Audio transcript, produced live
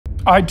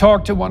I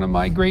talked to one of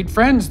my great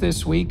friends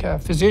this week, a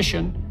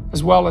physician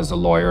as well as a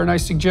lawyer, and I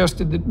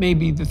suggested that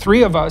maybe the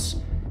three of us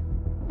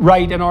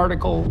write an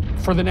article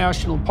for the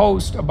National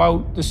Post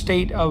about the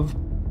state of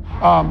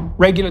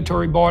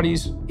regulatory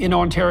bodies in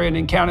Ontario and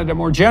in Canada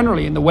more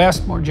generally, in the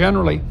West more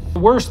generally. The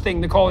worst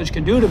thing the college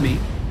can do to me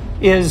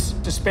is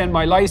suspend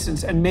my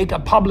license and make a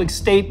public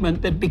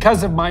statement that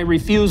because of my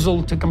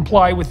refusal to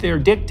comply with their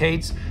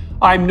dictates,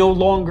 I'm no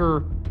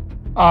longer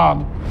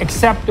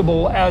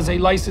acceptable as a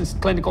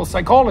licensed clinical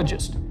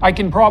psychologist. I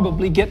can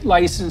probably get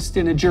licensed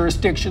in a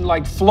jurisdiction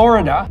like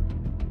Florida.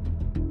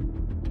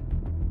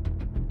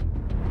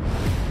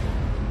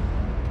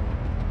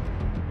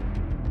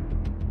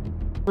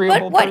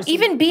 But what,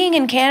 even being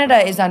in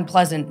Canada is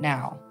unpleasant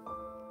now.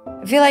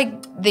 I feel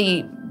like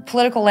the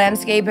political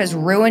landscape has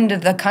ruined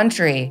the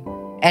country,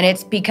 and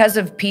it's because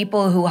of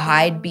people who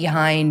hide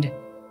behind,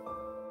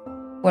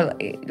 well,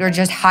 or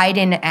just hide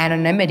in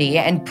anonymity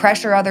and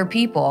pressure other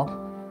people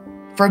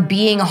for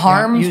being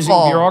harmful. Yeah,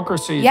 using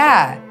bureaucracy.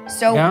 Yeah,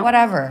 so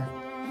whatever.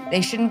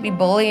 They shouldn't be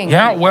bullying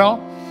Yeah, people.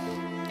 well,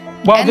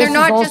 and they're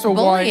not just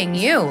bullying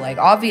you. Like,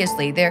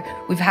 obviously,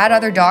 we've had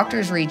other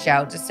doctors reach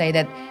out to say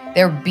that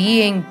they're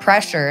being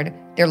pressured,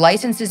 their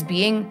license is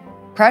being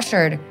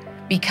pressured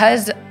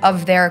because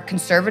of their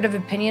conservative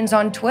opinions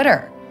on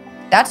Twitter.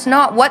 That's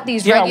not what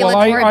these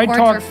regulatory reports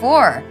are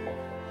for.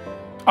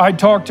 I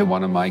talked to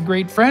one of my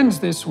great friends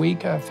this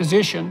week, a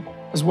physician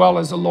as well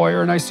as a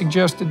lawyer, and I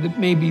suggested that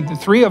maybe the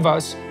three of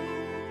us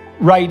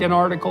write an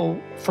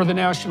article for the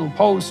National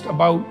Post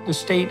about the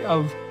state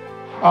of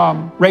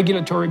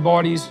regulatory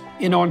bodies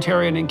in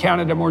Ontario and in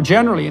Canada more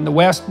generally, in the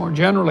West more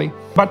generally.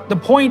 But the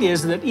point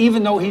is that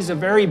even though he's a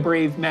very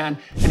brave man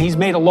and he's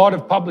made a lot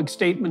of public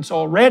statements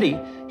already,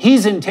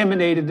 he's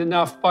intimidated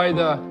enough by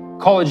the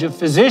College of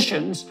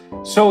Physicians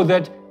so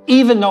that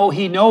even though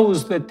he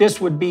knows that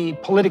this would be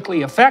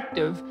politically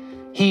effective,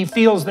 he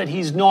feels that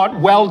he's not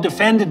well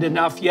defended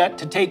enough yet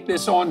to take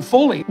this on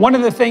fully. One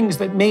of the things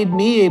that made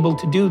me able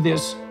to do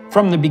this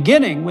from the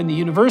beginning when the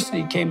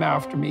university came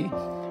after me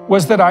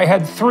was that I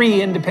had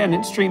 3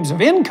 independent streams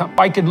of income.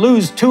 I could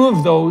lose 2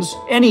 of those,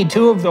 any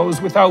 2 of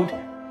those, without,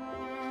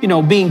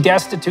 being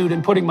destitute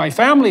and putting my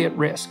family at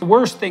risk. The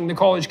worst thing the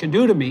college can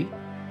do to me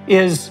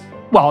is,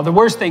 well, the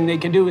worst thing they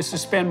can do is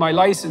suspend my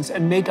license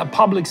and make a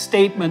public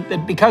statement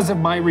that because of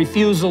my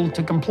refusal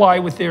to comply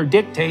with their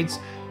dictates,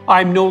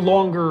 I'm no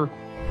longer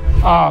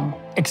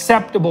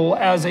acceptable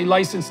as a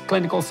licensed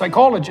clinical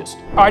psychologist.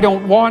 I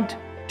don't want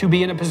to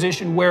be in a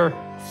position where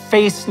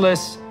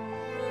faceless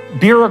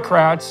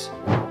bureaucrats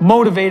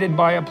motivated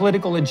by a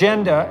political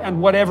agenda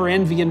and whatever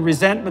envy and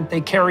resentment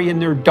they carry in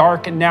their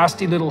dark and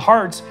nasty little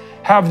hearts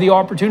have the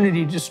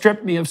opportunity to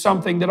strip me of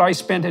something that I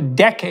spent a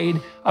decade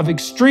of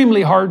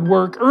extremely hard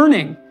work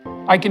earning.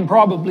 I can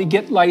probably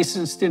get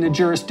licensed in a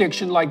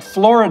jurisdiction like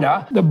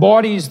Florida. The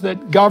bodies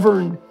that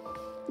govern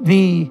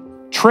the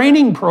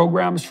training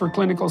programs for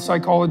clinical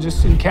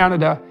psychologists in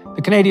Canada,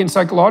 the Canadian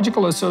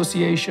Psychological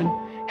Association,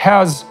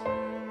 has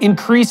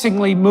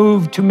increasingly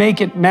moved to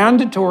make it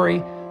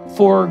mandatory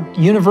for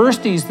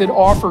universities that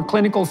offer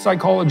clinical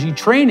psychology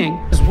training.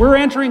 We're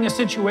entering a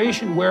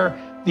situation where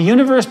the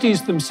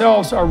universities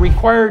themselves are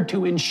required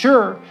to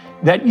ensure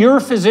that your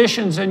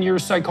physicians and your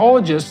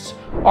psychologists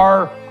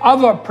are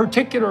of a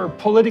particular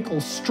political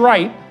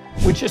stripe,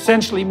 which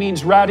essentially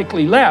means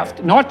radically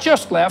left, not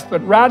just left,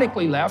 but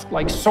radically left,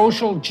 like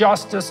social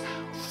justice,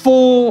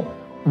 full,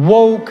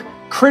 woke,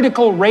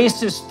 critical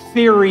racist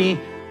theory,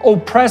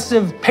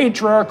 oppressive,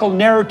 patriarchal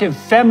narrative,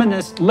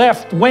 feminist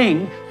left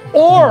wing,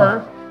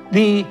 or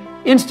the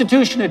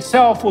institution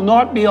itself will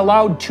not be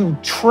allowed to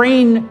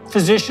train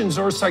physicians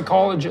or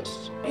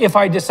psychologists. If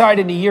I decide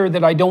in a year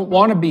that I don't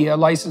want to be a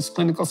licensed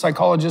clinical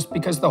psychologist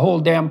because the whole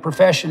damn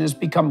profession has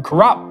become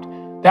corrupt,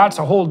 that's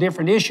a whole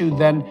different issue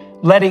than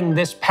letting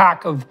this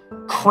pack of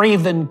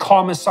craven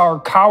commissar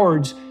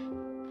cowards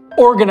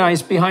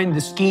organized behind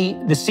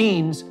the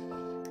scenes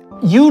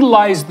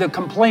utilize the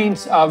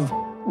complaints of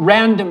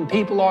random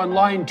people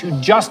online to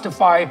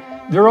justify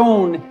their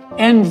own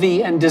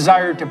envy and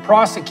desire to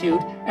prosecute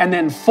and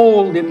then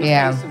fold in the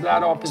face of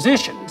that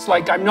opposition. It's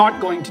like, I'm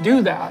not going to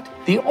do that.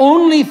 The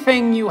only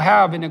thing you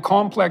have in a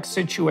complex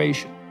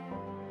situation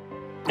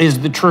is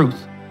the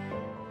truth.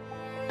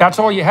 That's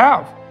all you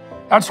have.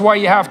 That's why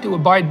you have to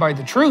abide by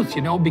the truth,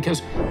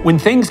 because when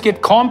things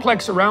get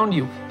complex around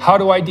you, how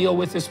do I deal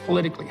with this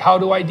politically? How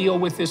do I deal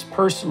with this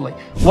personally?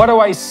 What do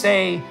I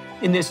say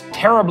in this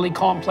terribly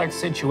complex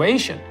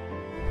situation?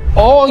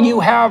 All you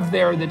have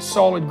there that's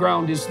solid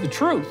ground is the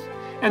truth.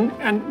 And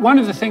one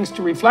of the things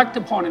to reflect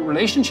upon in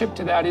relationship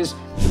to that is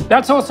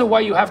that's also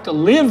why you have to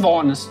live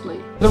honestly.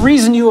 The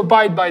reason you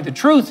abide by the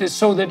truth is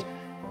so that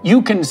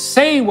you can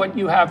say what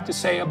you have to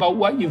say about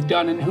what you've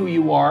done and who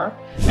you are,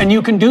 and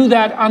you can do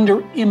that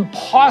under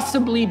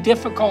impossibly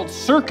difficult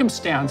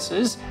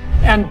circumstances,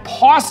 and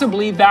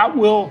possibly that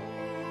will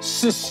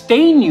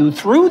sustain you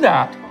through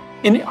that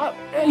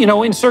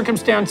in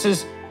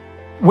circumstances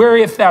where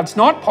if that's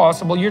not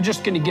possible, you're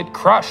just going to get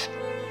crushed.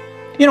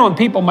 And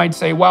people might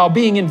say, well,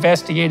 being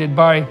investigated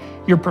by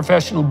your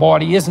professional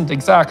body isn't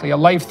exactly a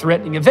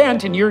life-threatening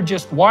event and you're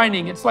just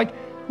whining. It's like,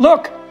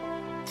 look,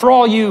 for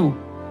all you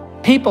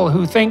people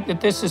who think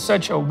that this is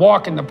such a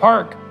walk in the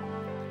park,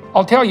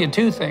 I'll tell you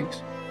two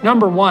things.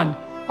 Number one,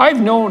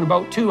 I've known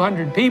about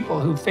 200 people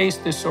who face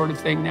this sort of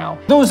thing now.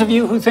 Those of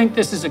you who think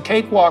this is a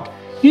cakewalk,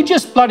 you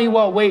just bloody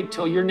well wait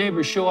till your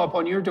neighbors show up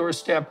on your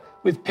doorstep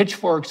with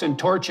pitchforks and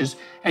torches,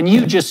 and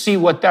you just see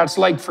what that's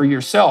like for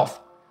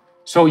yourself.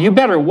 So you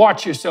better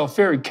watch yourself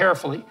very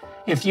carefully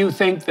if you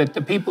think that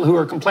the people who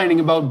are complaining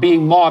about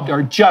being mobbed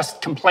are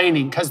just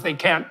complaining because they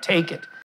can't take it.